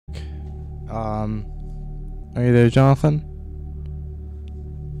Are you there, Jonathan?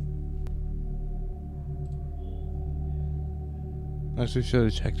 I actually should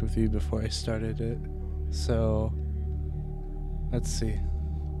have checked with you before I started it. So, let's see.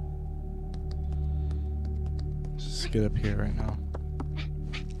 Just get up here right now.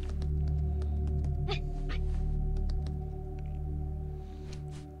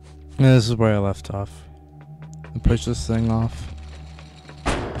 Yeah, this is where I left off. I push this thing off.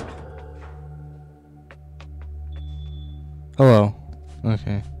 Hello.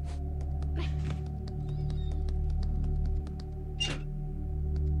 Okay.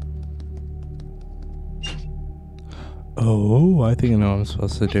 Oh, I think I know what I'm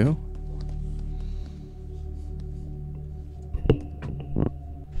supposed to do.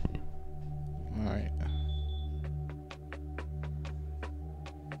 Alright.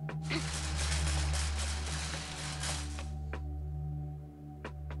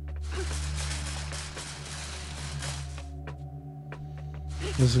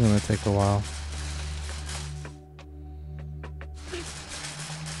 This is gonna take a while.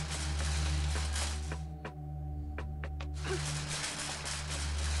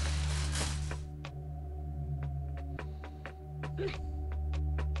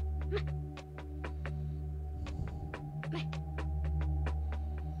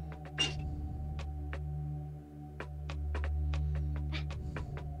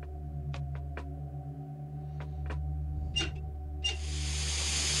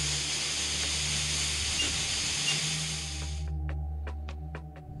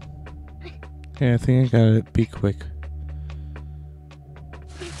 Okay, I think I got it. Be quick.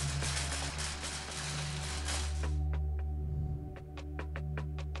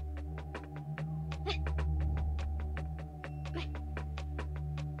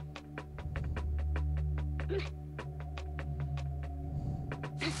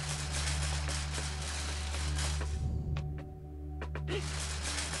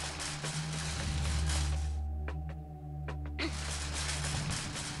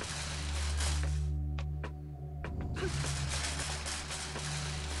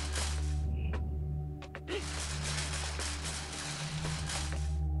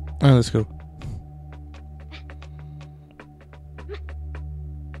 Alright, let's go.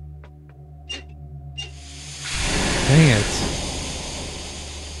 Dang it.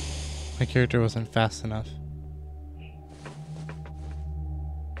 My character wasn't fast enough.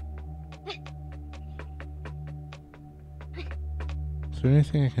 Is there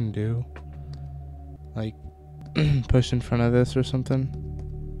anything I can do? Like, push in front of this or something?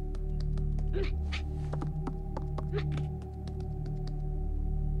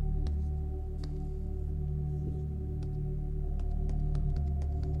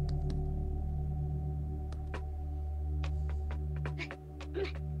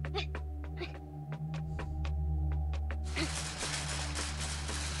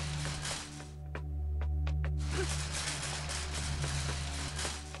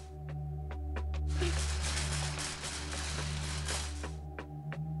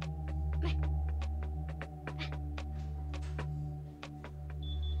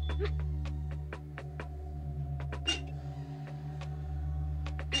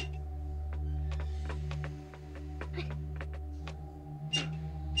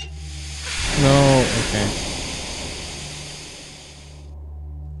 No, okay.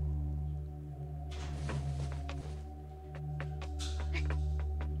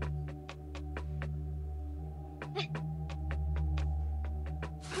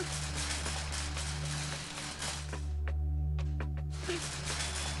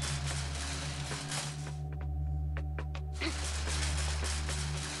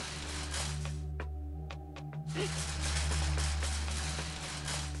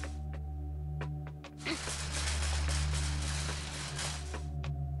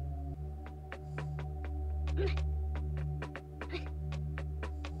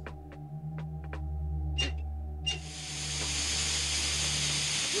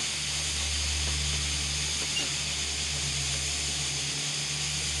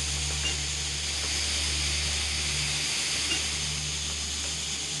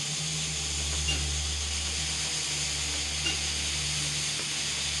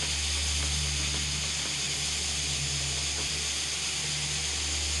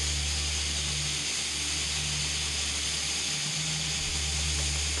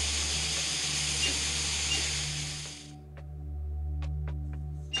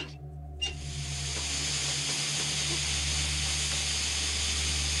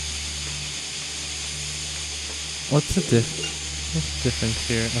 What's the difference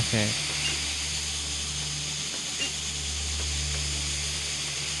here? Okay.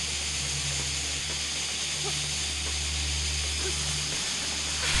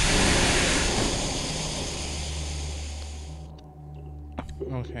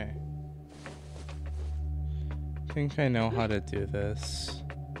 Okay. I think I know how to do this.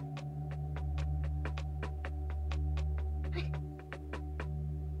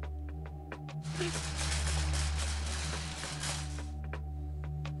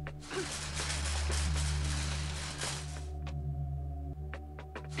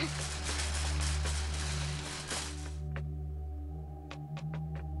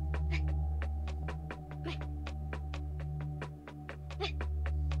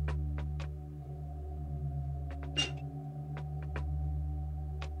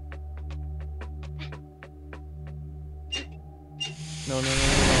 No.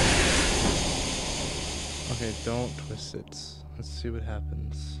 Okay, don't twist it. Let's see what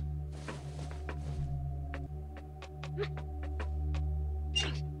happens.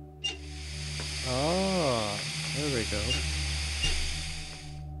 Oh, there we go.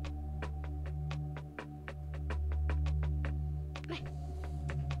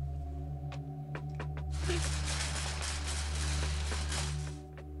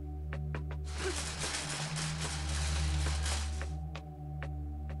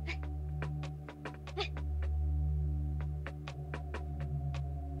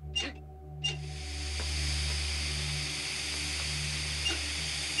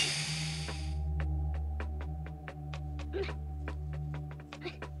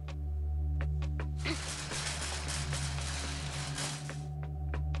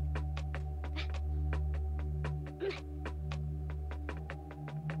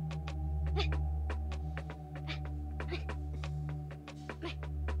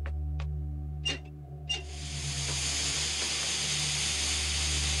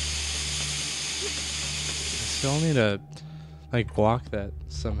 Still need to like block that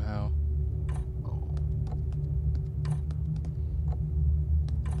somehow.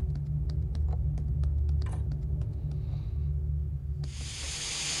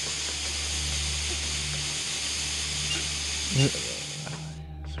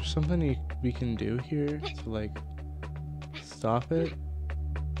 Is there something we can do here to like stop it?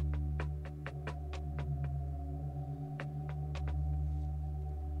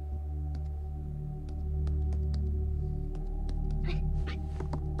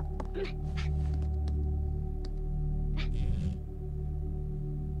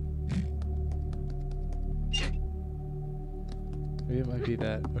 Maybe it might be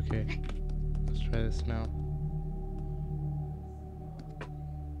that. Okay, let's try this now.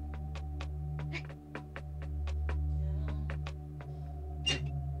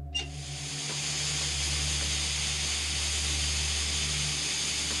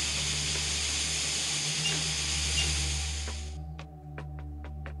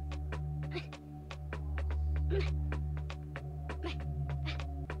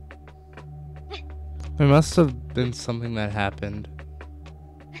 There must have been something that happened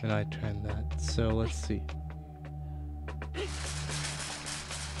when I turned that, so let's see.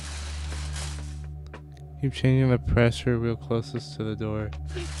 Keep changing the pressure real closest to the door.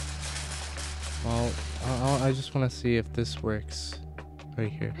 Well, I just want to see if this works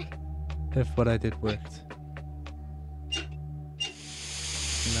right here. If what I did worked.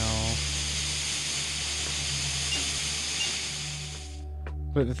 No.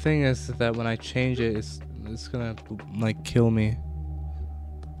 But the thing is that when I change it, it's gonna like kill me.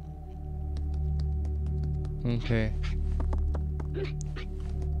 Okay.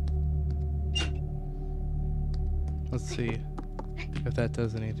 Let's see if that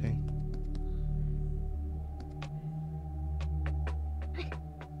does anything.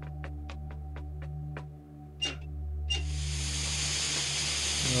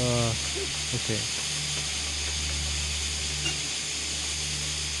 Okay.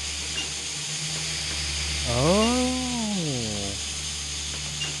 Oh.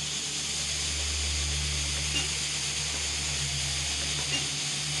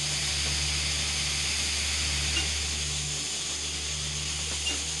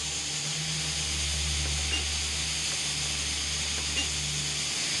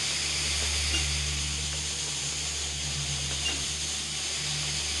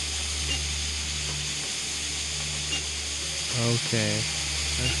 Okay.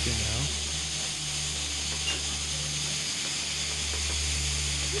 I see now.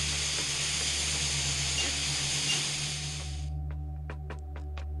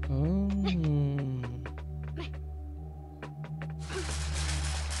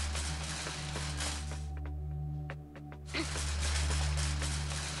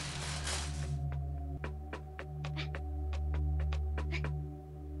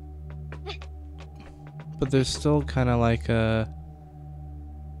 But there's still kind of like a...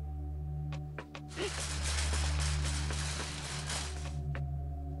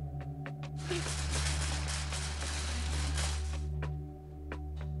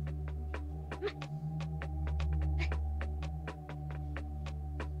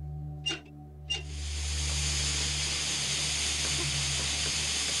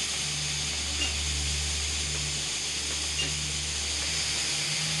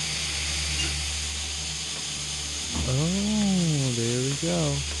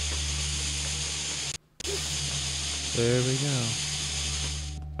 go. There we go.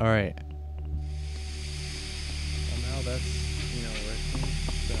 Alright. Well, now that's, working,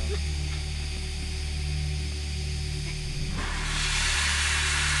 so.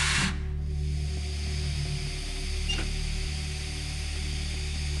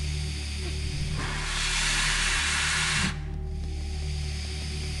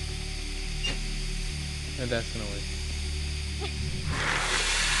 And that's gonna work.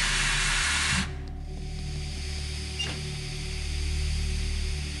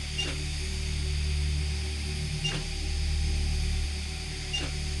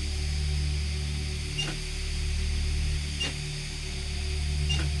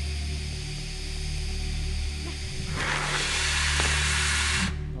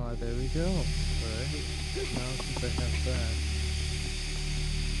 Oh, there we go. Alright. Now since I have that.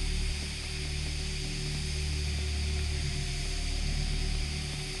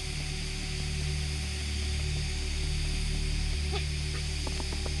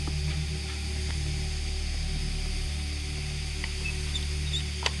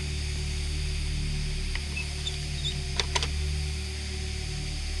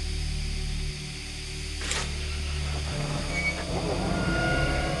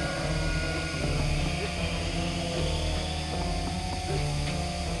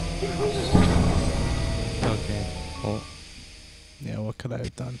 Okay, well, yeah, what could I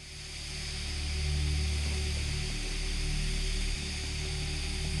have done?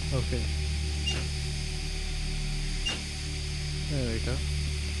 Okay. There we go.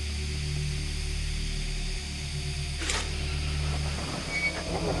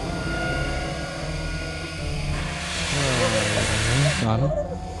 Got him.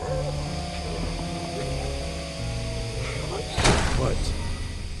 What?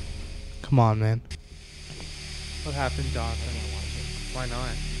 Come on, man. What happened, Jonathan? Why not?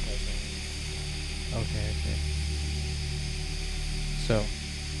 Okay. So,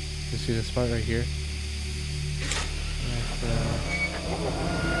 you see this spot right here?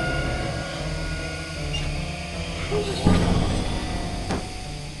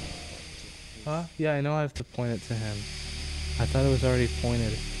 Huh? Yeah, I know I have to point it to him. I thought it was already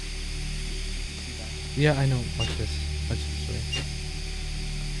pointed. Yeah, I know. Watch this. Watch this way.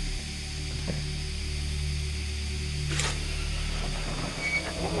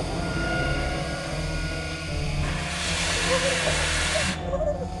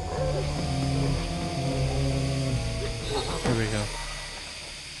 There we go.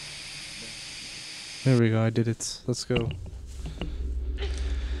 There we go. I did it. Let's go.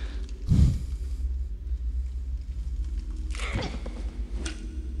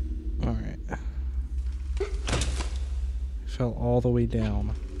 Alright. Fell all the way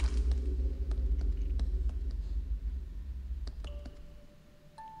down.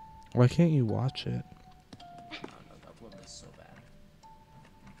 Why can't you watch it? I don't know, that blood was so bad.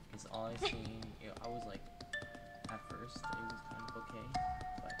 Because all I seen, I was like, at first it was kind of okay,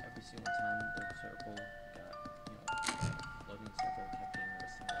 but every single time the circle got, loading circle kept getting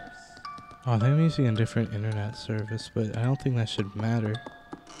worse and worse. Oh, I think I'm using a different internet service, but I don't think that should matter.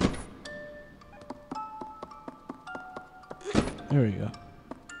 There we go.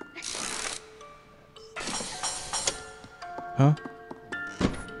 Huh?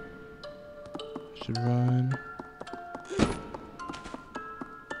 Should run.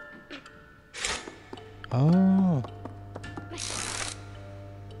 Oh.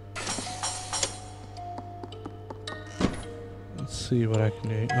 Let's see what I can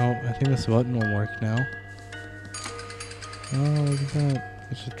do. Oh, I think this button will work now. Oh, look at that.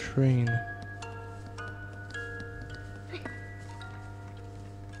 It's a train.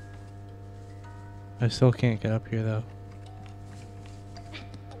 I still can't get up here though.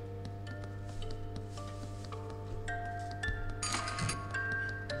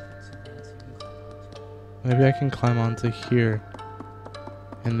 Maybe I can climb onto here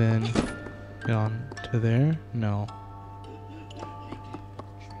and then get on to there? No.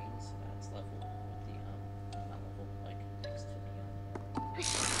 Trains that's level with the, not level, like, next to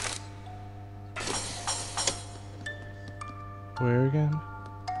the, Where again?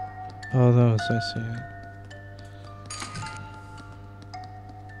 Oh, those, I see it.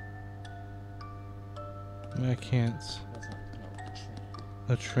 I can't. That's not, no, The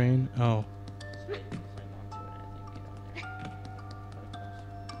the train. train? Oh. So you can climb onto it and you get on there.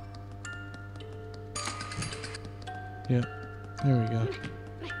 Yep. There we go.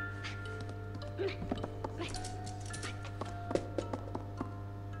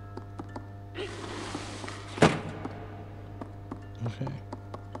 Okay.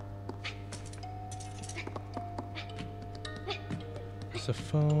 There's a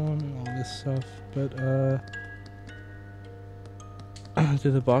phone, all this stuff, but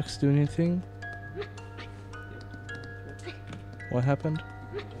did the box do anything? What happened?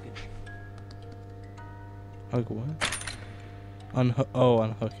 Hug what? Unhook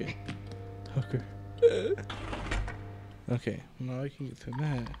it. Hooker. Okay, now I can get through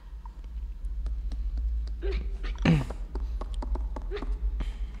that.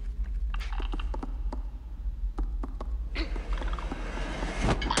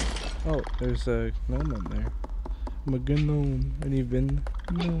 Oh, there's a gnome in there. I'm a good gnome, and you've been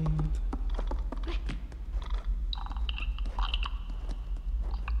gnomed.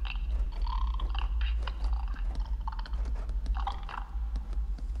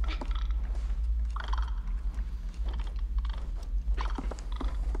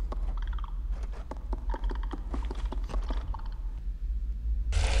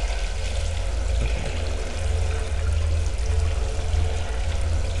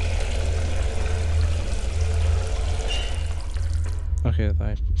 Okay,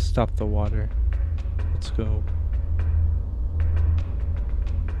 I stopped the water. Let's go.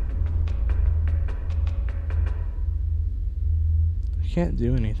 I can't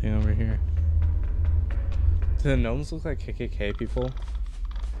do anything over here. Do the gnomes look like KKK people?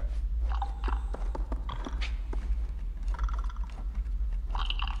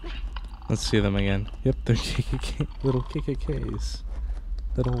 Let's see them again. Yep, they're KKK, little KKKs.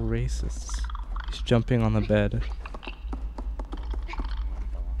 Little racists. He's jumping on the bed.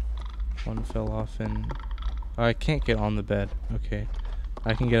 One fell off and... Oh, I can't get on the bed. Okay.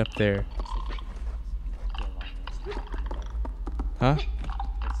 I can get up there. Huh?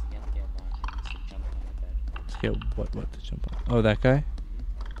 To get what to jump on? Oh, that guy?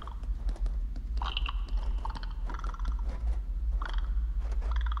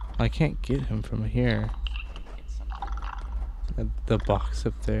 I can't get him from here. The box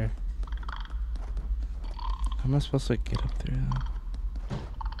up there. How am I supposed to get up there though?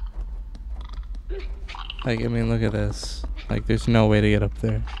 Like, I mean, look at this. Like, there's no way to get up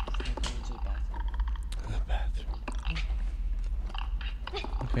there. The bathroom.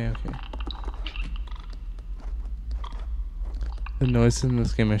 Okay. The noises in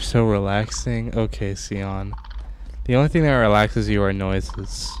this game are so relaxing. Okay, Sion. The only thing that relaxes you are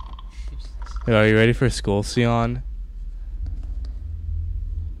noises. Yo, are you ready for school, Sion?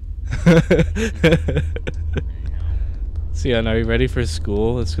 Sion, are you ready for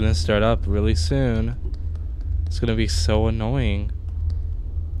school? It's gonna start up really soon. It's gonna be so annoying.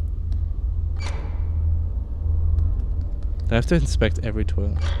 I have to inspect every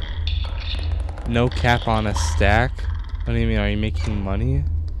toilet. No cap on a stack? What do you mean, are you making money?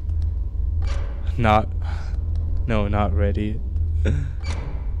 No, not ready.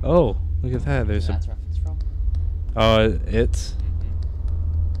 Oh, look at that, there's That's reference from? Oh, it's?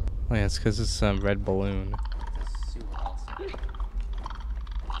 Oh yeah, it's because it's a red balloon. That's super awesome.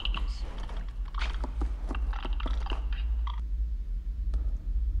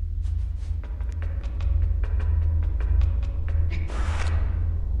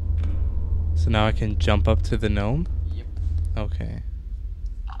 So now I can jump up to the gnome? Yep. Okay.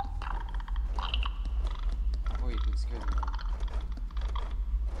 Or you can scare them.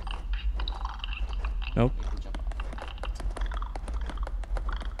 Nope. You can jump off.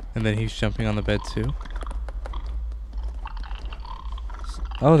 And then he's jumping on the bed too?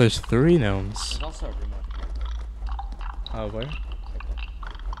 Oh, there's 3 gnomes. There's also a room over here. Oh, where? Right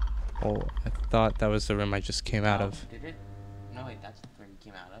there. Oh, I thought that was the room I just came out Oh, of. Did it? No, wait, that's the room you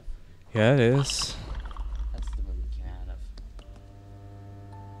came out of. Yeah, it is. That's the room you came out of.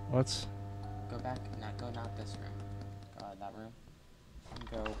 What's? Go back, not this room. That room.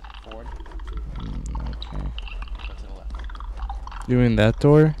 Go forward. Okay. Go to the left. You mean that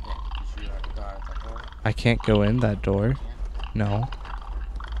door? Yeah, you should go out of that door. I can't go in that door. Yeah. No. Right.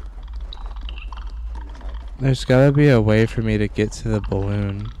 There's gotta be a way for me to get to the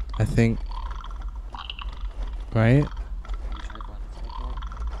balloon. I think. Right? You try going this way forward.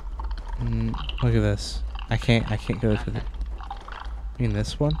 Look at this. I can't go Not to the. that- You mean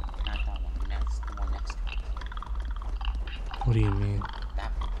this one? Not that one. Next, the one next to it. What do you mean?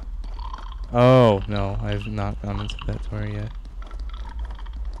 That one. Oh, no. I've not gone into that door yet.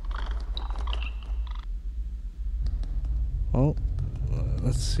 Well,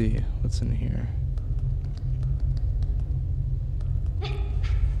 let's see. What's in here?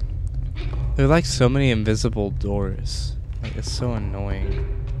 There are like so many invisible doors. Like, it's so annoying.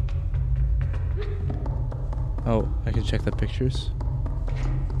 Oh, I can check the pictures.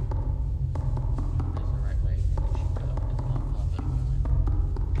 There's a right way. You should go. It's not the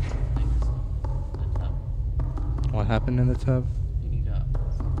equipment. Like this, the tub. What happened in the tub? You need to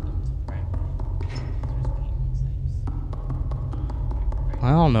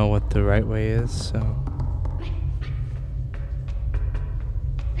don't know what the right way is, so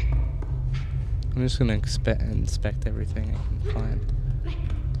I'm just gonna inspect everything I can find.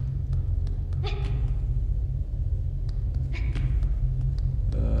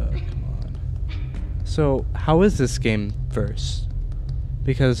 Come on. So, how is this game first?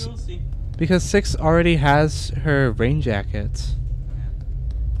 Because You'll see. 6 already has her rain jackets.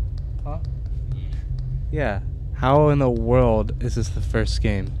 Huh? Yeah. How in the world is this the first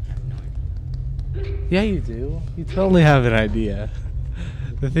game? I have no idea. Yeah, you do. You totally have an idea.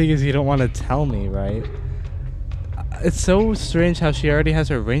 The thing is, you don't want to tell me, right? It's so strange how she already has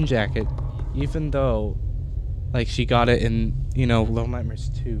her rain jacket, even though, like, she got it in, you know, Little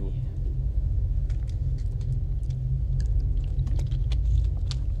Nightmares 2.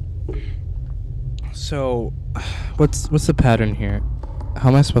 So, what's the pattern here? How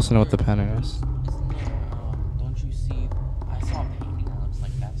am I supposed to know what the pattern is? Isn't there, don't you see? I saw a painting that looks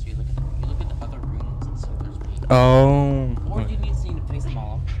like that. So you look at the other rooms and see if there's paintings. Oh. Or do you need to face them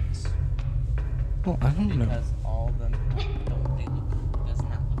all upwards? Well, I don't know. Because all of them don't they look? Doesn't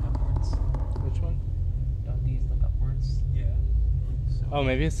that look upwards? Which one? Don't these look upwards? Yeah. So Oh,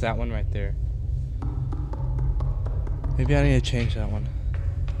 maybe it's that one right there. Maybe I need to change that one.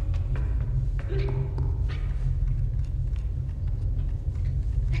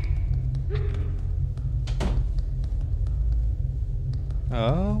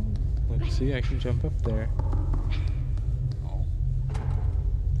 Oh, look, see, I can jump up there. Oh.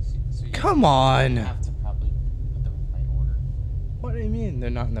 So you Come on! have to probably put them in the right order. What do you mean they're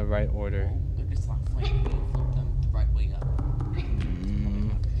not in the right order? Oh, they're just not like when you flip them the right way up.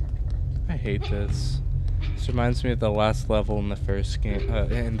 I hate this. This reminds me of the last level in the first game,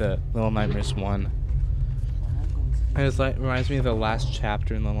 in the Little Nightmares 1. It reminds me of the last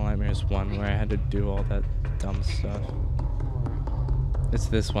chapter in Little Nightmares 1 where I had to do all that dumb stuff. It's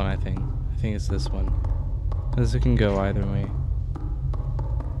this one, I think. I think it's this one. Because it can go either way.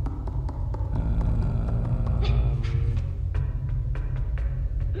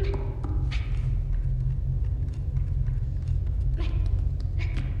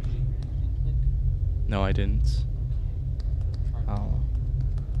 No, I didn't. Oh.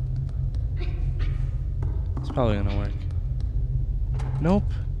 It's probably gonna work. Nope.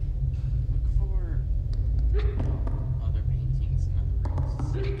 Look for other paintings in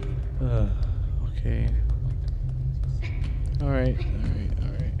other rooms. Okay. Alright.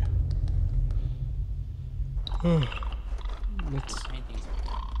 Let's. Paintings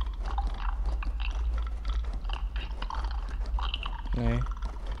Okay.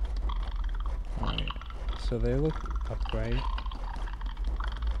 Alright. So they look upright.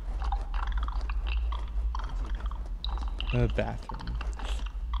 The bathroom.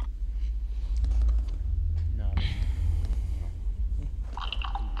 No.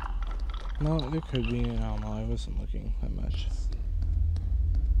 No, there could be. I don't know. I wasn't looking that much.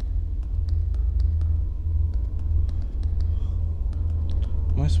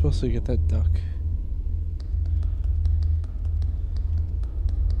 Am I supposed to get that duck?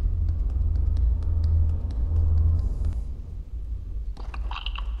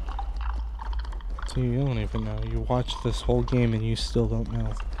 So you don't even know. You watched this whole game and you still don't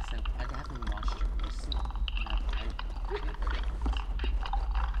know. I haven't watched it recently.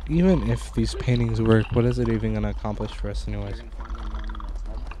 Even if these paintings work, what is it even gonna accomplish for us anyways? You're gonna find the gnome in the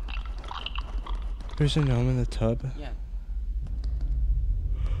tub. There's a gnome in the tub? Yeah.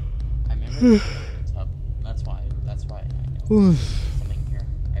 I remember the tub. That's why I know. Something here.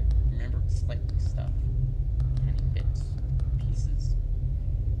 I remember like stuff. Tiny bits. Pieces.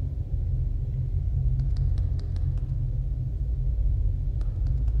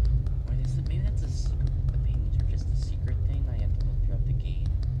 Wait, maybe that's a secret. The paintings are just a secret thing I have to go throughout the game.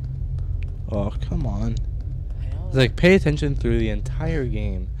 Oh, come on. I know. It's like, pay attention through the entire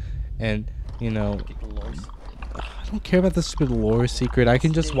game. And, you know, Get the lore secret. I don't care about the stupid lore secret. I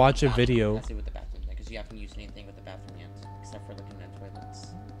can just watch a video. That's it with the bathroom, because you haven't used anything with the bathroom yet, except for looking at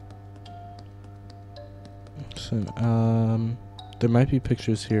toilets. So, there might be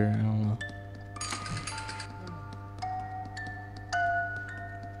pictures here. I don't know.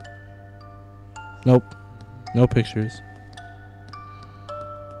 Nope. No pictures.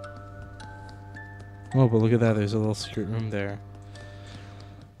 Oh, but look at that. There's a little secret room there.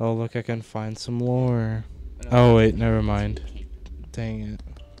 Oh, look, I can find some lore. Oh, wait, never mind. Dang it.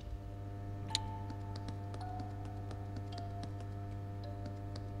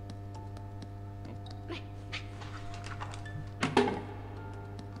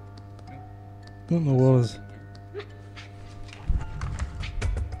 What in the world is...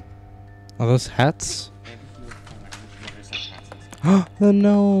 Are those hats? Maybe if you look around, you notice some hats and stuff. The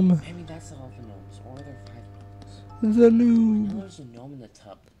gnome. Maybe that's all the gnomes, or are there 5 gnomes? The I know noob. there's a gnome in the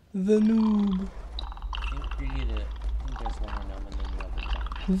tub. The noob. I think there's one more gnome and then you open it up.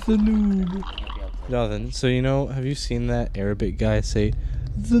 The noob. And you'll be able to. Jonathan, so you know, have you seen that Arabic guy say,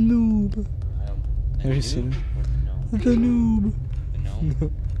 the noob? I don't. Have you seen it? Or The noob. the gnome? The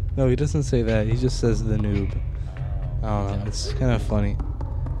gnome? No, he doesn't say that. He just says the noob. I don't know. It's kind of funny.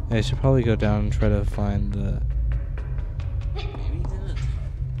 I should probably go down and try to find the. Maybe he's in the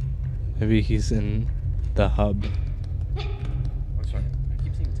tub. Maybe he's in the hub. Oh, sorry. I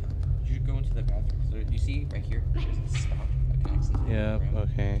keep saying tub. You should go into the bathroom. So you see right here? There's a stop that connects into the Yeah, room.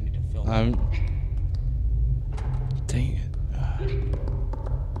 okay. You need to fill that. I'm. Dang it.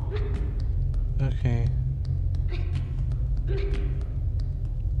 Okay.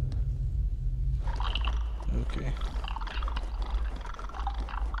 Okay.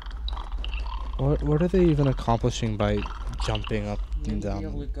 What are they even accomplishing by jumping up You and need to be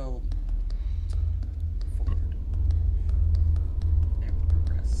able to down? go forward and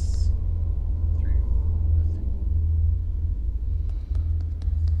progress through the thing.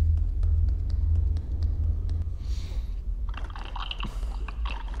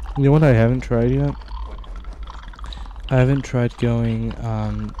 You know what I haven't tried yet? What happened? I haven't tried going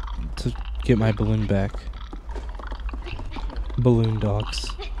to get my balloon back. Balloon docks.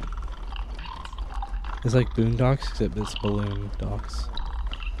 It's like Boondocks, except it's balloon docks.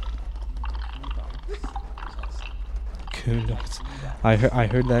 Coon docks. I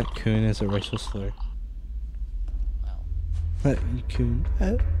heard that coon is a racial slur. Wow. You coon. So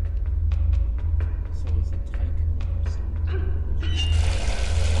is it tycoon or something?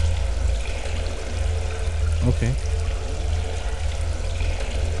 Okay.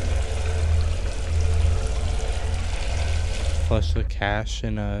 Flush the cache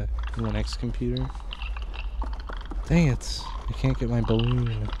in a Linux computer. Dang it. I can't get my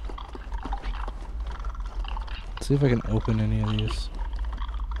balloon. Let's see if I can open any of these.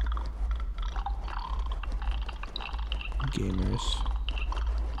 Gamers.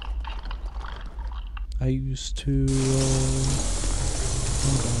 I used to.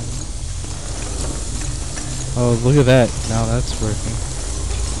 Hold on. Oh, look at that. Now that's working.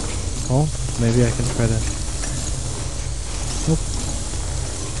 Oh, maybe I can try to. Nope.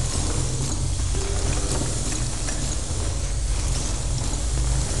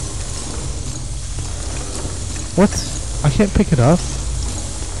 What? I can't pick it up?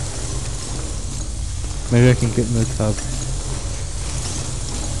 Maybe I can get in the tub.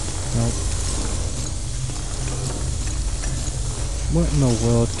 Nope. What in the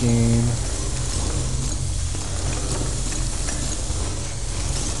world, game?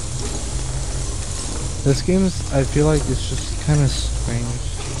 This game is, I feel like it's just kind of strange.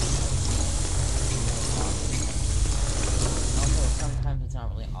 Also, sometimes it's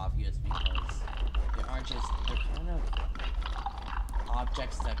not really obvious because they aren't just, they're kind of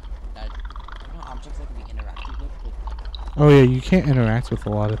objects that you know, objects that can be interacted with Oh yeah, you can't interact with a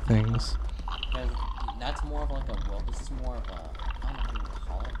lot of things. because that's more of like a world. This is more of a, I don't know how you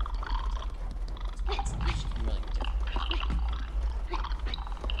call it. It's really different.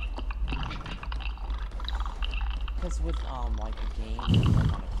 Because with like a game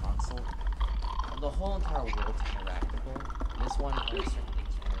like on a console, the whole entire world's interactable. This one only certain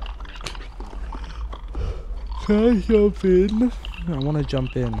things are interactable. Can I jump in? I want to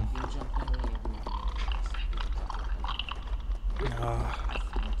jump in. You jump in really I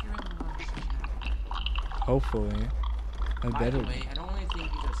think you're in the large chat. Hopefully. I By better. the way, I don't really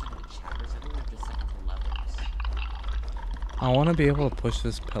think these are sent to chapters. I think they're just sent to levels. I want to be able to push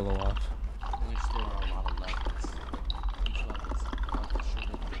this pillow off. In which there are a lot of levels. Each level is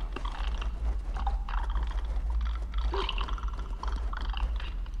shorter than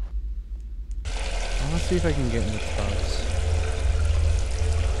I want to see if I can get in the tubs.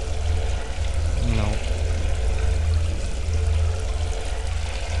 No.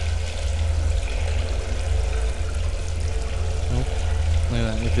 Nope. Look at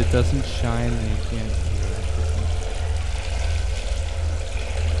that. If it doesn't shine, then you can't interact with it.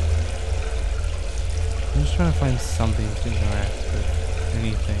 I'm just trying to find something to interact with.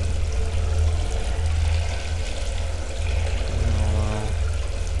 Anything.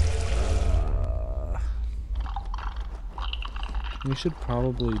 We should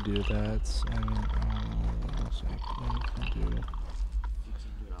probably do that. I mean, what else I can do? you can do it,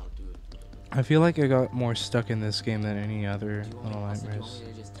 I'll do it. I feel like I got more stuck in this game than any other Do you want Little me, also, do you Nightmares. want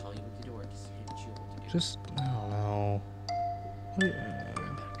me to just tell you what to do or just hit you what to do? Just, I don't know. What are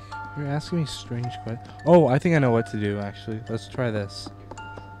you're asking me strange questions. Oh, I think I know what to do. Actually, let's try this.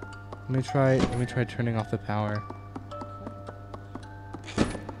 Let me try turning off the power.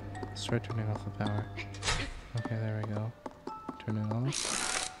 start turning off the power. Okay, there we go. Turn it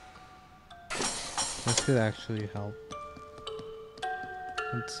off. This could actually help.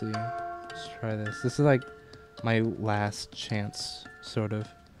 Let's see. Let's try this. This is like my last chance, sort of.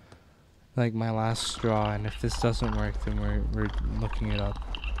 Like my last straw, and if this doesn't work, then we're looking it up.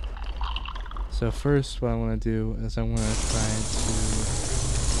 So first, what I want to do is I'm going to try to...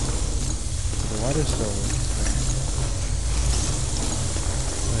 The water still works, right?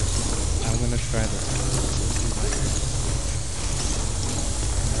 I'm going to try this. This is my first.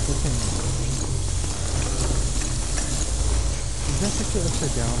 That doesn't work. Is that picture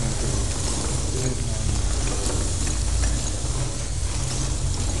upside down or is it normal?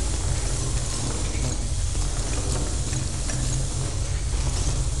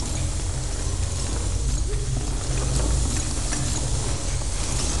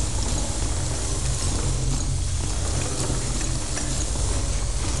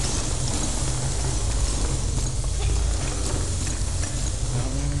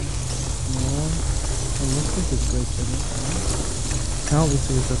 Now it looks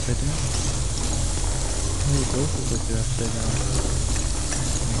like it's upside down. Maybe both look like they're upside down.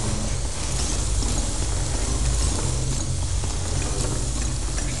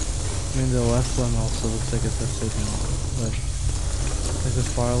 I mean, the left one also looks like it's upside down, but like the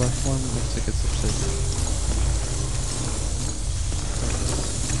far left one looks like it's upside down.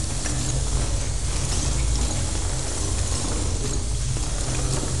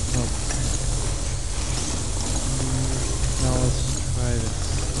 Now let's try this.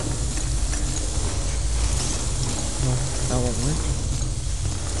 No, that won't work.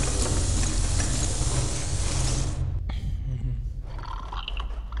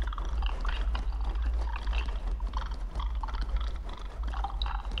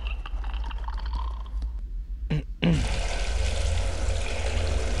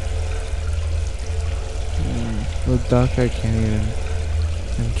 The duck I can't even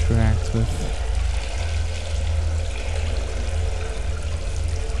interact with.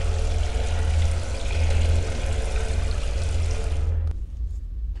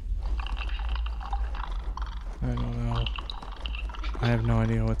 I don't know. I have no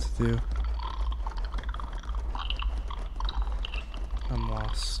idea what to do. I'm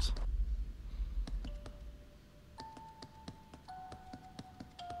lost.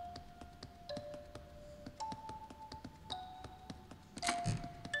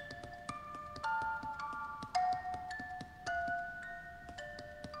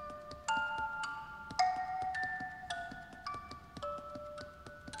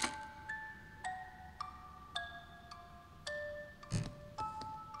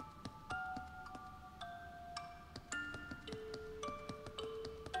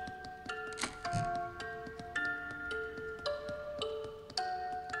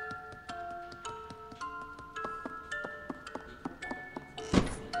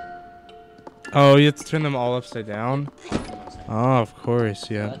 Oh, you have to turn them all upside down? Oh, of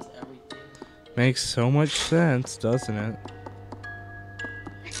course, yeah. That's everything. Makes so much sense, doesn't it?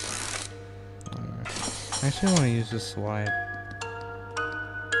 Actually, I want to use this slide.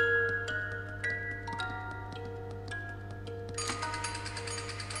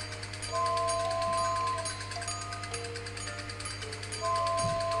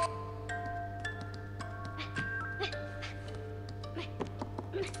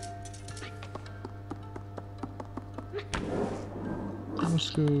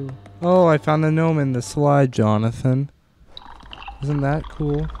 Oh, I found the gnome in the slide, Jonathan. Isn't that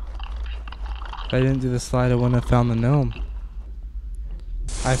cool? If I didn't do the slide, I wouldn't have found the gnome.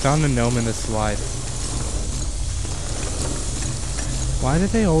 I found the gnome in the slide. Why do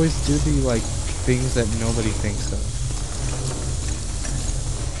they always do the, like, things that nobody thinks of?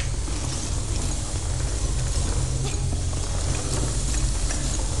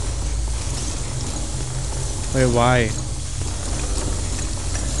 Wait, why?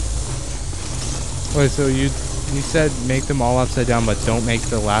 Wait, so you said make them all upside down, but don't make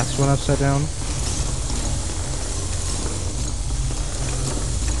the last one upside down?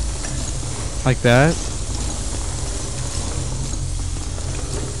 Like that?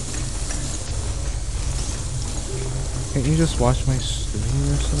 Can't you just watch my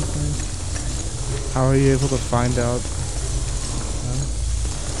stream or something? How are you able to find out?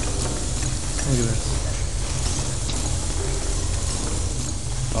 Look at this.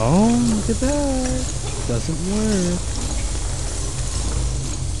 Oh, look at that. Doesn't work.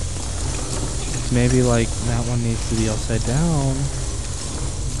 Maybe like that one needs to be upside down.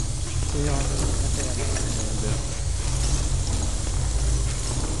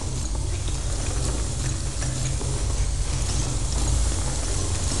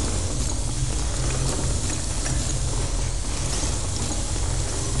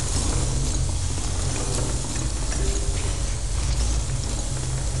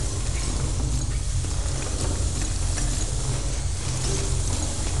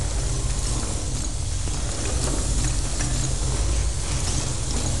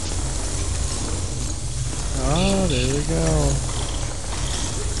 there we go.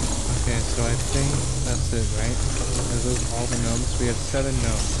 Okay, so I think that's it, right? Are those all the gnomes? We have 7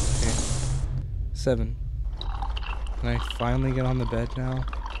 gnomes. Okay. 7. Can I finally get on the bed now?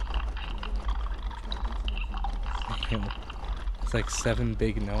 Damn. It's like 7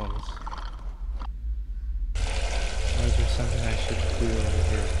 big gnomes. Or is there something I should do over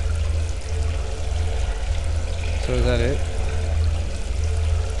here? So is that it?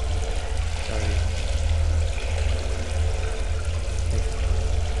 Sorry.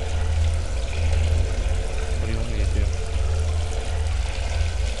 What do you want me to do?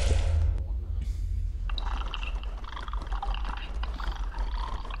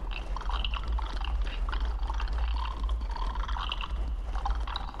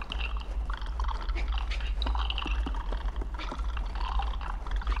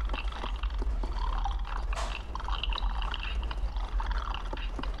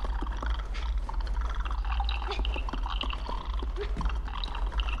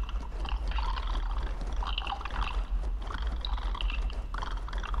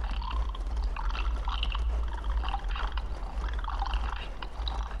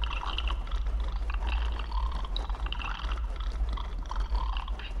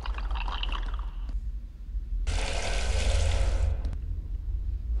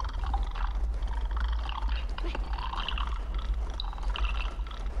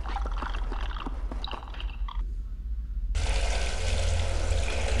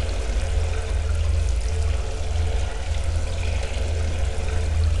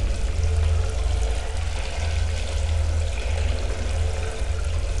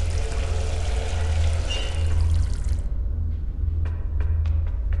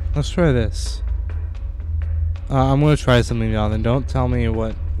 Let's try this. I'm gonna try something out, and don't tell me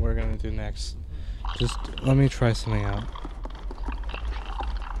what we're gonna do next. Just let me try something out.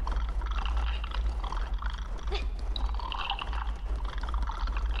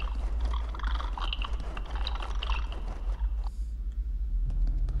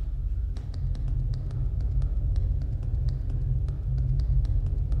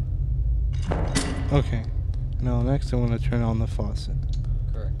 Okay. Now next I want to turn on the faucet.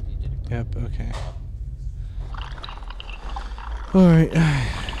 Correct, you did it. Yep, okay. Alright, I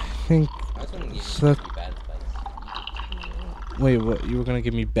think... I was gonna give you So that- pretty bad advice. Wait, what? You were gonna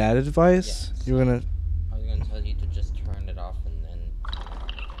give me bad advice? Yes. You were gonna... I was gonna tell you to just turn it off and then turn it on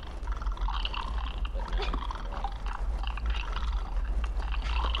again. But no, you're right.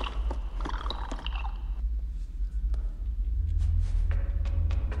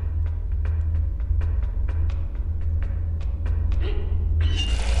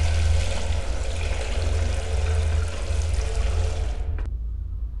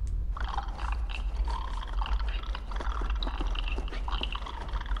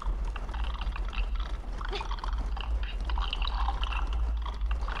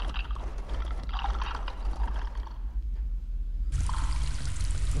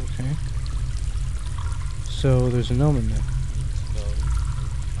 Okay. So there's a gnome in there. You just go and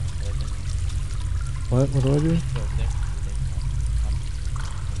open What? What do I do? go over there.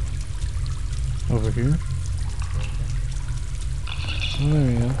 Over here? Oh, there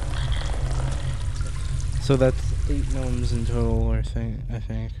we go. So that's 8 gnomes in total, or thing, I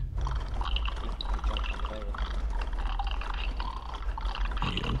think.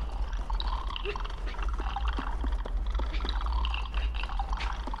 There you go.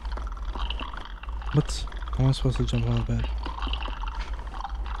 What? How am I supposed to jump on the bed?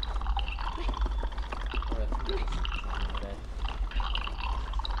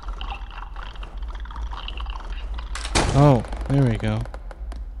 Oh, there we go.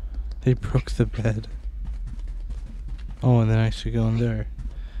 They broke the bed. Oh, and then I should go in there.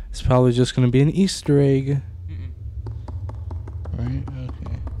 It's probably just gonna be an Easter egg. Right?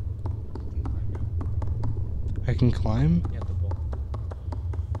 Okay. I can climb? Yeah, the ball.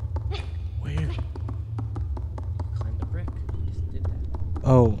 Where? Climb the brick. You just did that.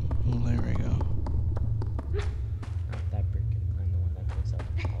 Oh, well, there we go. Not that brick. Climb the one that goes up.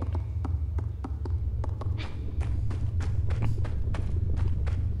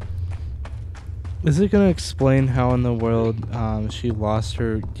 Is it gonna explain how in the world she lost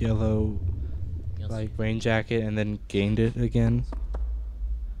her yellow You'll like see. rain jacket and then gained it again?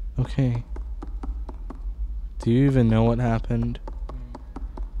 Okay. Do you even know what happened?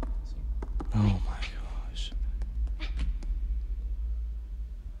 See. Oh my gosh.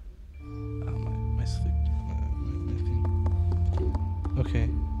 My sleep. My thing. Okay.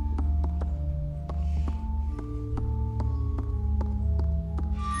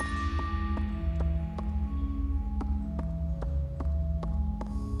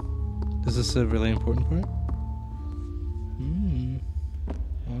 Is this a really important part?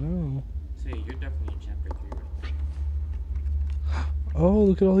 Oh no. So yeah, you're definitely in chapter 3 right now. Oh,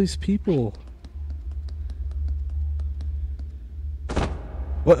 look at all these people.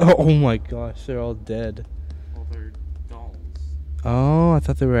 What? Oh my gosh, they're all dead. Well, they're dolls. Oh, I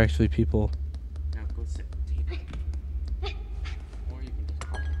thought they were actually people. Now go sit at the table. Or you can just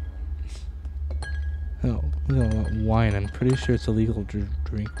call it. Oh, we got wine. I'm pretty sure it's illegal to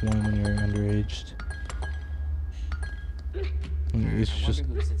drink wine when you're underage. It's I just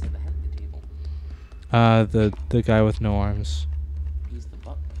wonder who sits at the head of the table. the guy with no arms. He's the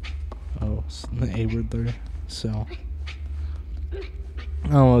butler. Oh, the A word there. So.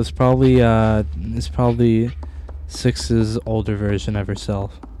 Oh, it's probably Six's older version of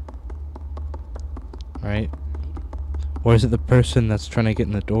herself. Right? Or is it the person that's trying to get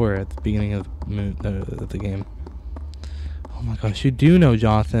in the door at the beginning of the game? Oh my gosh, you do know,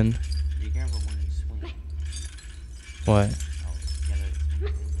 Jonathan. Be careful when you swing. What? Oh, you gotta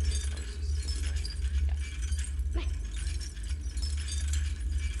swing really closest to the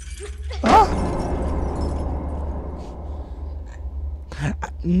Ah!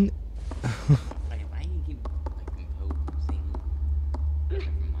 Wait, why do you keep like composing? Never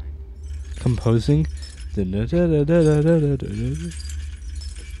mind. Composing?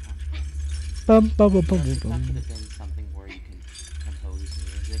 Bum, bum, bum, bum, TikTok bum. could have been something where you can compose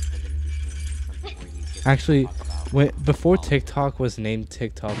music, but then it became something where you get Actually, to talk about. before Oh. TikTok was named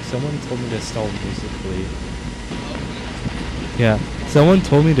TikTok, someone told me to install Musical.ly. Yeah, someone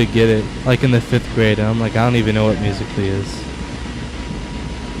told me to get it, like in the 5th grade, and I'm like, I don't even know what Musical.ly is.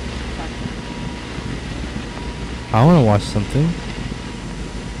 I want to watch something.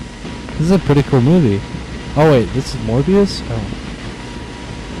 This is a pretty cool movie. Oh wait, this is Morbius? Oh.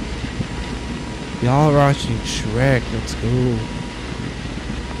 Y'all are watching Shrek, let's go.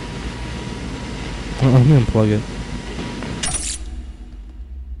 Oh, let me unplug it.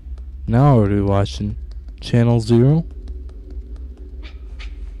 Now what are we watching? Channel 0?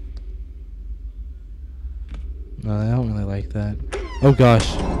 No, I don't really like that. Oh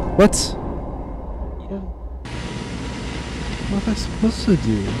gosh. What? What am I supposed to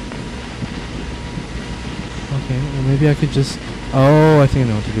do? Okay, well maybe I could just... Oh, I think I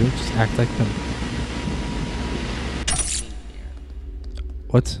know what to do. Just act like them.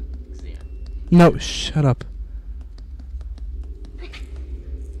 What? No, shut up.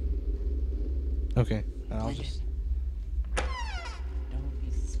 Okay, I'll just... Don't be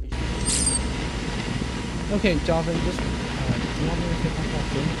suspicious. Okay, Jonathan, just... do you want me to take off that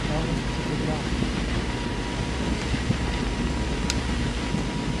thing? I don't know if you take it off.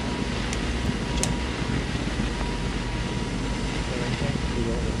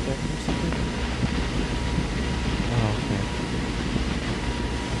 Oh, okay.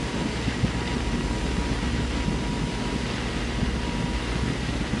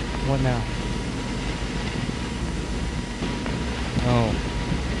 What now? Oh.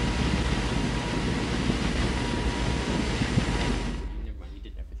 Never mind, you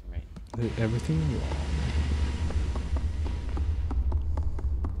did everything right. Everything wrong.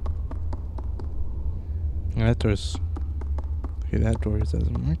 That door's... Okay, that door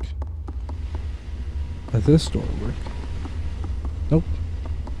doesn't work. Does this door work? Nope.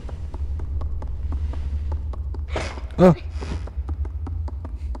 Oh!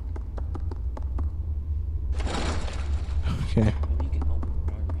 Okay. Maybe you can open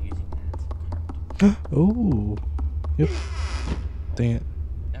the door by using that card. Oh! Yep. Dang it.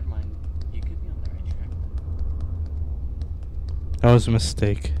 Never mind, you could be on the right track. That was a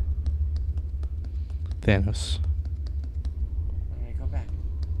mistake. Thanos. Alright, go back.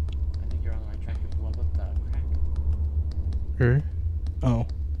 I think you're on the right track to blow up the crack. Oh.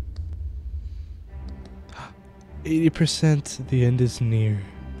 80%, the end is near.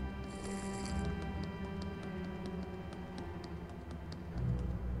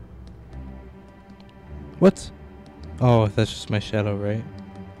 What? Oh, that's just my shadow, right?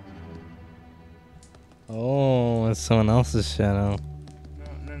 Oh, it's someone else's shadow.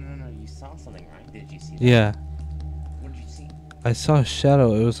 No, you saw something, right? Did you see that? Yeah, What did you see? I saw a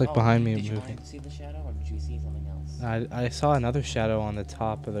shadow. It was like Oh, behind me did you moving. want to see the shadow, or did you see something else? I saw another shadow on the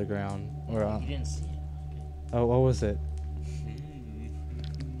top of the ground. Or You didn't see it. oh, what was it?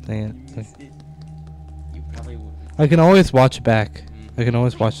 Dang it. Okay. You probably would. I can always watch it back. I can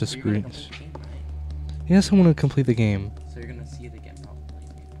always watch the So you're gonna screens. complete the game, right? Yes, I want to complete the game. So you're gonna see it again, probably.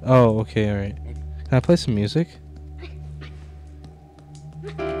 Oh, okay, alright. Maybe. Can I play some music?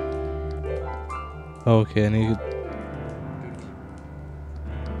 Oh, okay, I need to...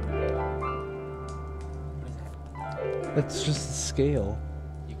 What is that? It's just the scale.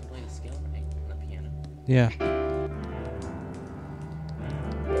 You can play the scale, right? On the piano. Yeah.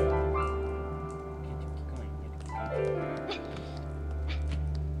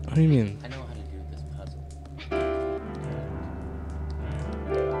 What do you mean? I know how to do this puzzle.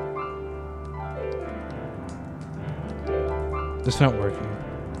 It's not working.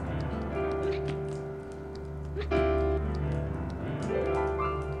 That's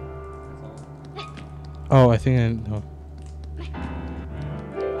all. Oh, I think I know.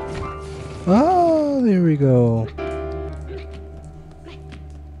 Oh, there we go.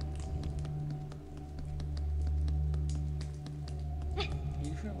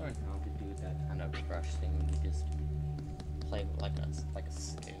 You should learn how to do that kind of rush thing. You just play with like a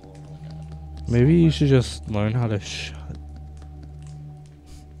skill, like a. Maybe you should just learn how to shut.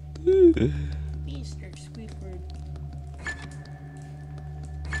 Mr. Squidward.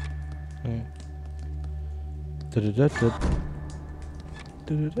 Right.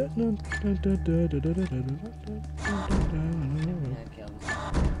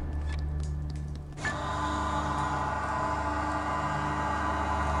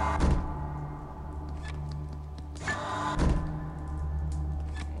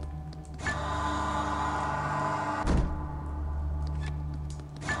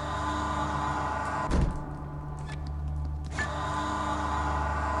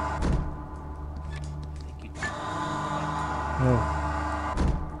 Okay, Oh.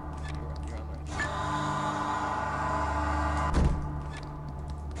 you're on the right track.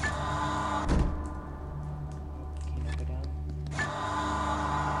 Can you go down?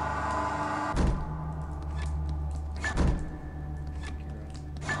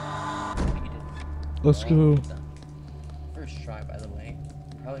 You did. Let's Alright, go. done. First try, by the way.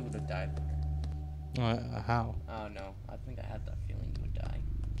 Probably would have died there. How? Oh no, I think I had that feeling you would die.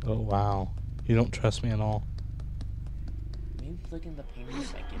 Oh, wow. You don't trust me at all. Maybe clicking the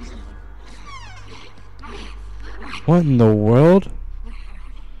paintings might give something. What in the world?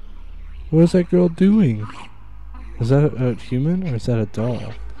 What is that girl doing? Is that a human or is that a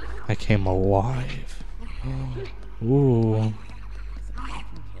doll? I came alive. Ooh.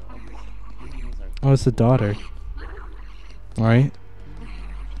 Oh, it's the daughter. Right?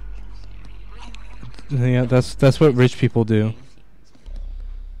 Yeah, that's what rich people do.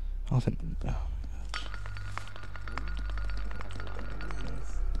 Oh,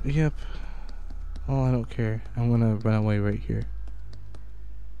 yep. Oh, I don't care. I'm gonna run away right here.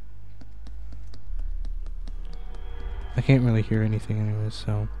 I can't really hear anything anyways,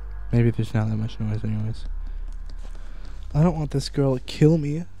 so maybe there's not that much noise anyways. I don't want this girl to kill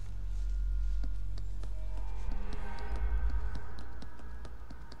me.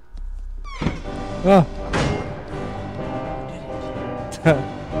 Ah!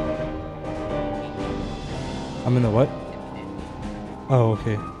 I'm in the what? Oh,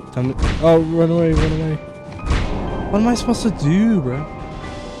 okay. Time to, oh, run away, run away. What am I supposed to do, bro?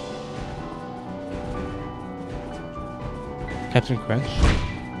 Captain Crunch?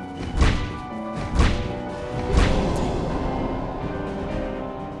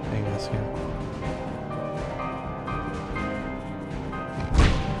 Dang, that's good.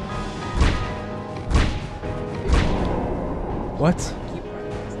 What?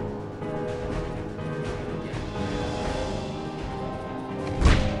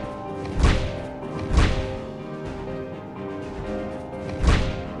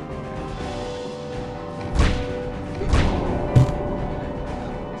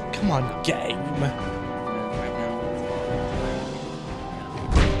 Come on, game.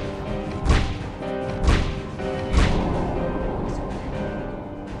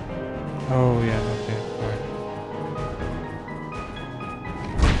 Oh yeah, okay, alright.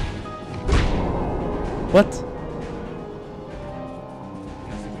 What?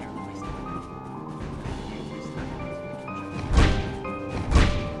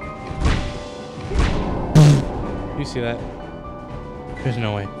 You see that? There's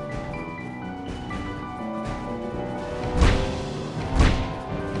no way.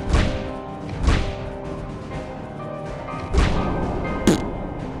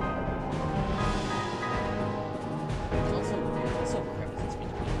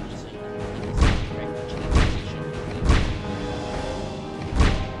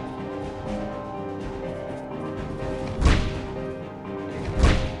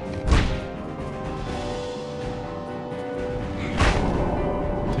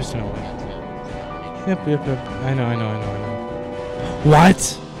 There's no way. Yep. I know.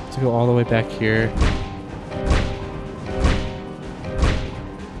 What? To go all the way back here.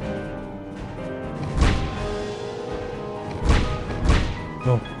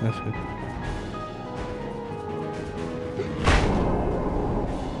 Oh, that's good.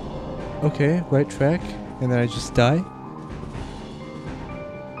 Okay, right track, and then I just die.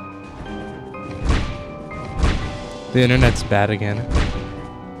 The internet's bad again.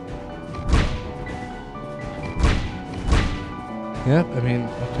 Yep, I mean,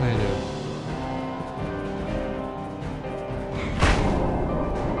 what can I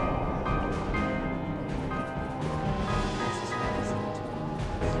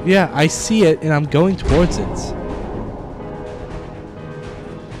do? Yeah, I see it and I'm going towards it.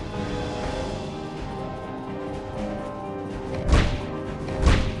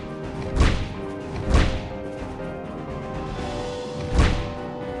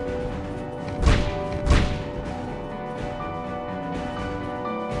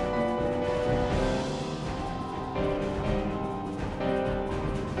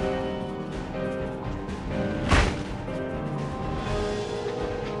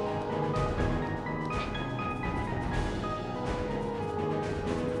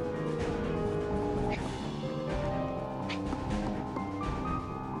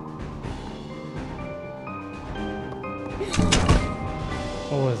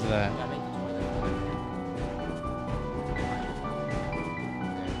 What was that? Gotta make the toilet.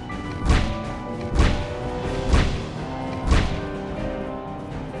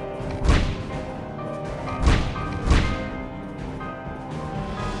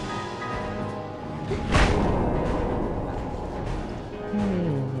 I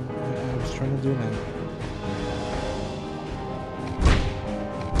was trying to do that.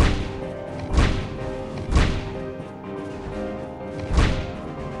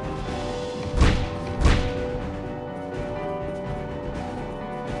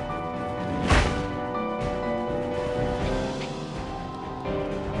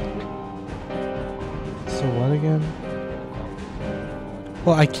 So what again?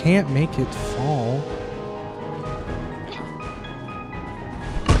 Well, I can't make it fall.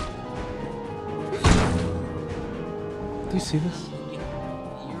 Do you see this?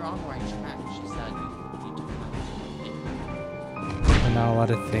 You're on the right track. It's just that you took time to I'm not allowed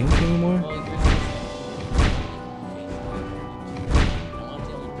to think anymore? well, you're supposed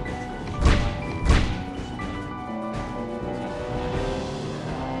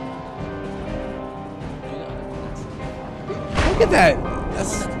Look at that!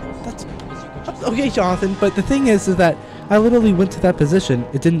 That's okay, Jonathan, but the thing is that I literally went to that position,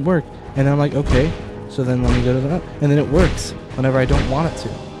 it didn't work, and I'm like, okay, so then let me go to that, and then it works whenever I don't want it to.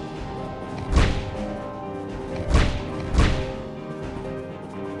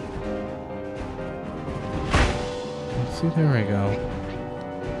 See, there we go.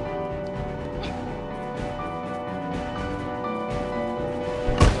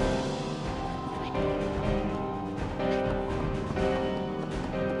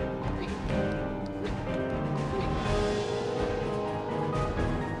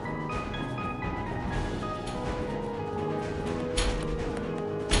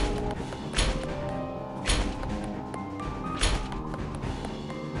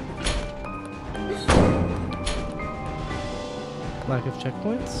 Lack of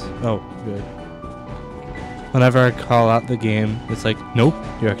checkpoints? Oh, good. Whenever I call out the game, it's like, nope,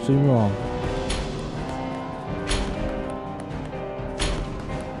 you're actually wrong.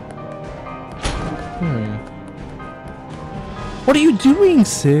 What are you doing,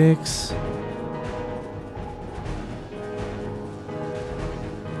 Six?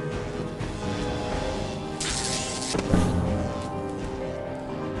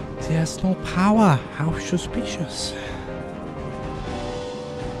 He has no power. How suspicious.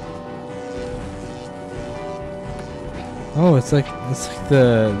 Oh, it's like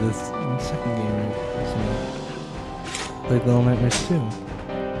the second game, right? So, like Little Nightmares 2.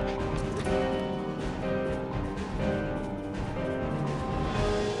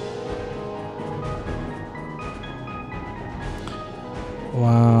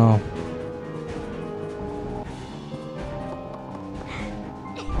 Wow.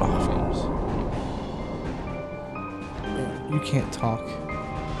 Oh, you can't talk.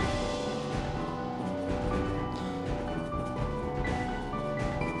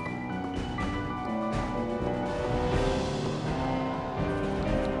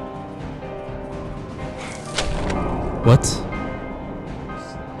 What?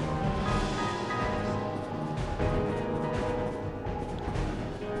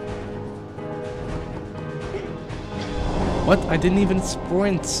 What? I didn't even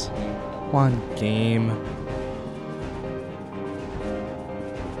sprint. One game.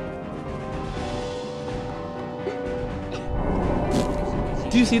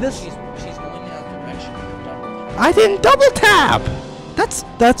 Do you see this? She's going in that direction. I didn't double tap.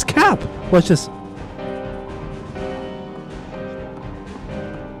 That's cap. Watch this.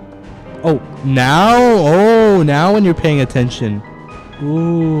 Oh, now? Oh, now when you're paying attention.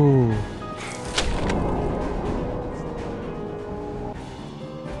 Ooh.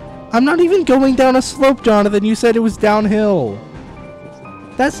 I'm not even going down a slope, Jonathan. You said it was downhill.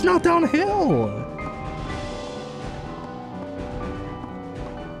 That's not downhill.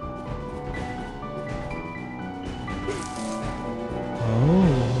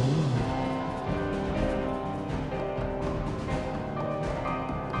 Oh.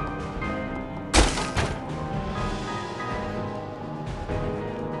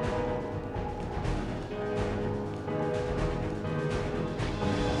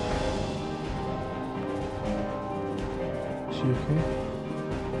 Is she okay?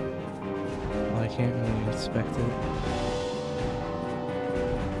 Well, I can't really expect it.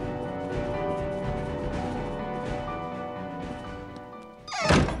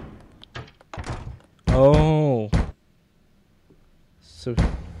 Oh. So,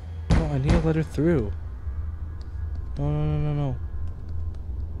 no, I need to let her through. No, no, no, no, no.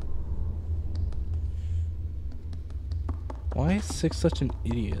 Why is Six such an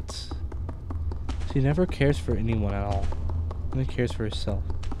idiot? She never cares for anyone at all. Only cares for herself.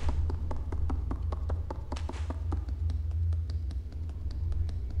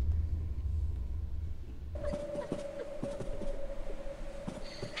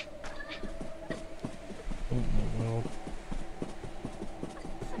 What in the world?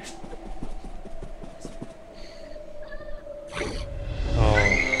 Oh.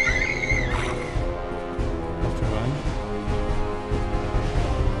 Have to run?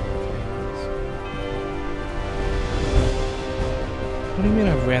 What do you mean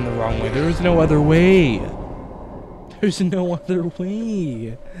I ran the wrong way? There is no other way. There's no other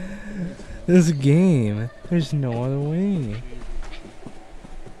way. This game. There's no other way.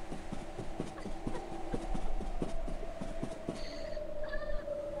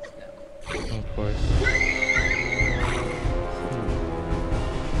 Of course.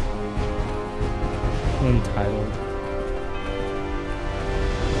 Untitled.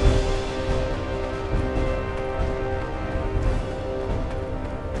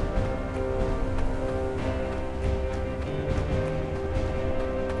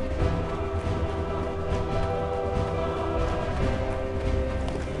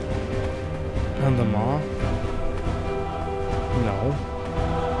 On the Maw? No.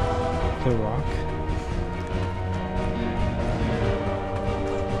 The Rock?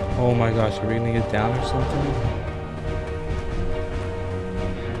 Oh my gosh, are we gonna get down or something?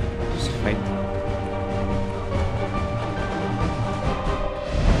 Just fight.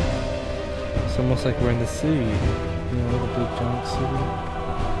 It's almost like we're in the city. You know, the big giant city.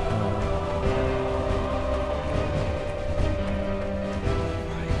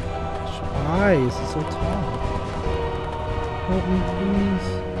 Why is it so tall? Help me, please.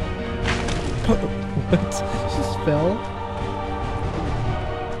 What? She just fell?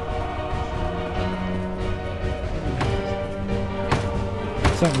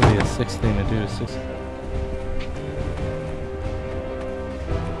 It's not really a Six thing to do. Six.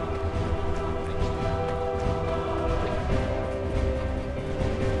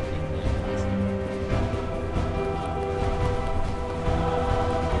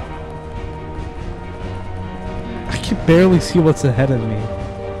 I can barely see what's ahead of me.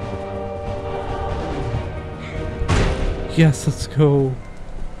 Yes, let's go.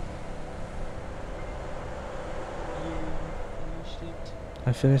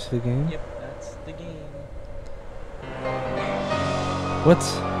 I finished the game? Yep, that's the game. What?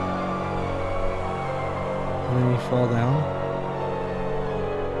 And then you fall down?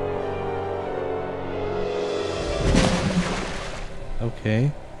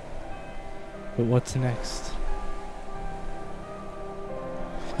 Okay. But what's next?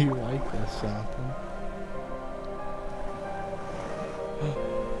 You like this, Jonathan?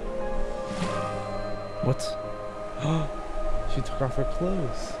 What? She took off her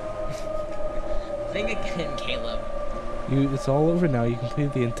clothes. Think again, Caleb. It's all over now. You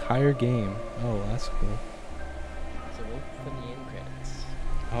completed the entire game. Oh, that's cool. So look for the end credits.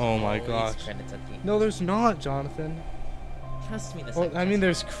 Oh my Always gosh. Credits at the end. No, there's not, Jonathan. Trust me. Well, I mean,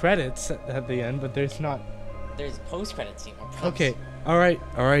 there's credits at the end, but there's not. There's post-credit scene. I promise Okay. you. All right,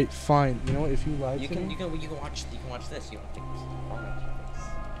 fine. You know what? If you lied You to can me, watch this. You don't have to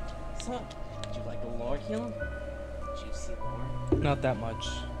face. So, did you like the lore, Caleb? Did you see lore? not that much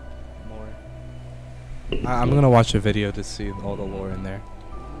more. I'm gonna watch a video to see all the lore in there.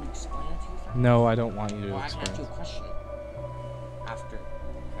 Explain it to you first? No, I don't want you to Well, I can ask you explain. a question. After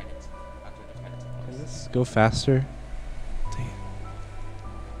credits. After the credits. Can this go faster? Dang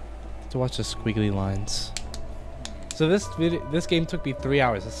it. To watch the squiggly lines. So this game took me 3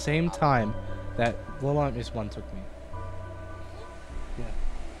 hours, the same time that Little Nightmares 1 took me. Yeah.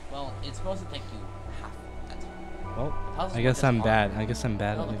 Well, it's supposed to take you half that time. Well, Puzzles I guess are I'm just bad. harder. I guess I'm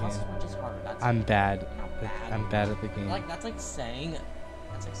bad No, at the the puzzles game. are just harder. That's I'm bad. You're not bad. I'm bad at the game. Like that's like saying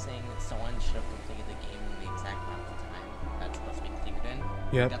That's like saying that someone should have completed the game in the exact amount of time that's supposed to be completed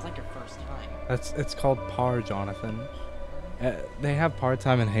in. Yep. That's like your first time. It's called par, Jonathan. They have par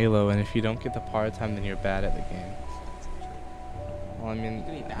time in Halo, and if you don't get the par time, then you're bad at the game. Well, I mean, You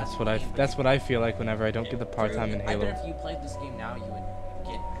could be bad that's at what the I game, but that's what I feel like whenever I don't get the par Dude, time in I bet Halo. if you played this game now, you would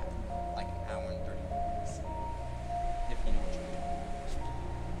get like an hour and 30 minutes. If you know what you're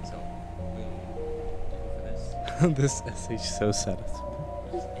doing. So, for this. This SH so sad.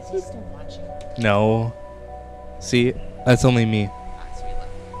 Is he still watching? No. See, that's only me. Ah, so he left.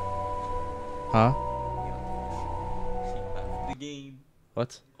 Huh? He left the game.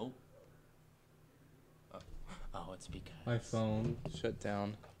 What? Oh. Oh, it's because. My phone shut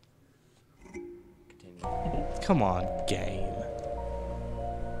down. Continue. Come on, game.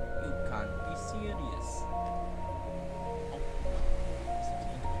 You can't be serious. Oh.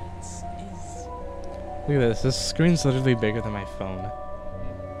 Look at this. This screen's literally bigger than my phone.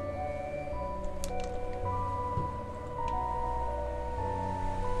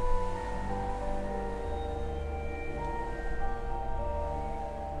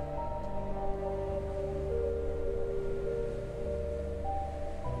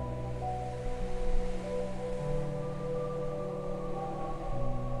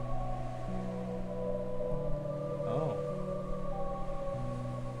 Oh.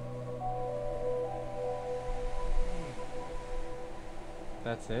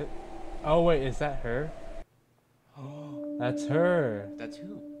 That's it? Oh wait, is that her? Oh, that's her. That's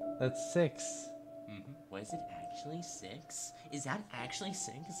who? That's 6. Was it actually 6? Is that actually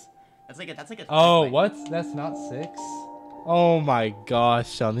 6? That's like a Oh, like- what? That's not 6? Oh my gosh,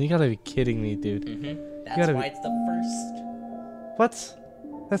 Sheldon, you gotta be kidding me, dude. That's gotta why be- it's the first. What?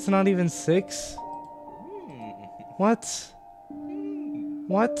 That's not even 6? What?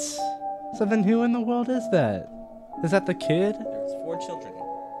 What? So then who in the world is that? Is that the kid? There's 4 children.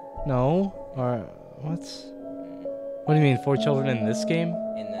 No. Or what? What do you mean, 4 children in this game?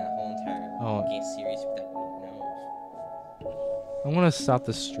 In the whole entire Oh. game series that we know of. I'm gonna stop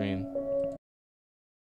the stream.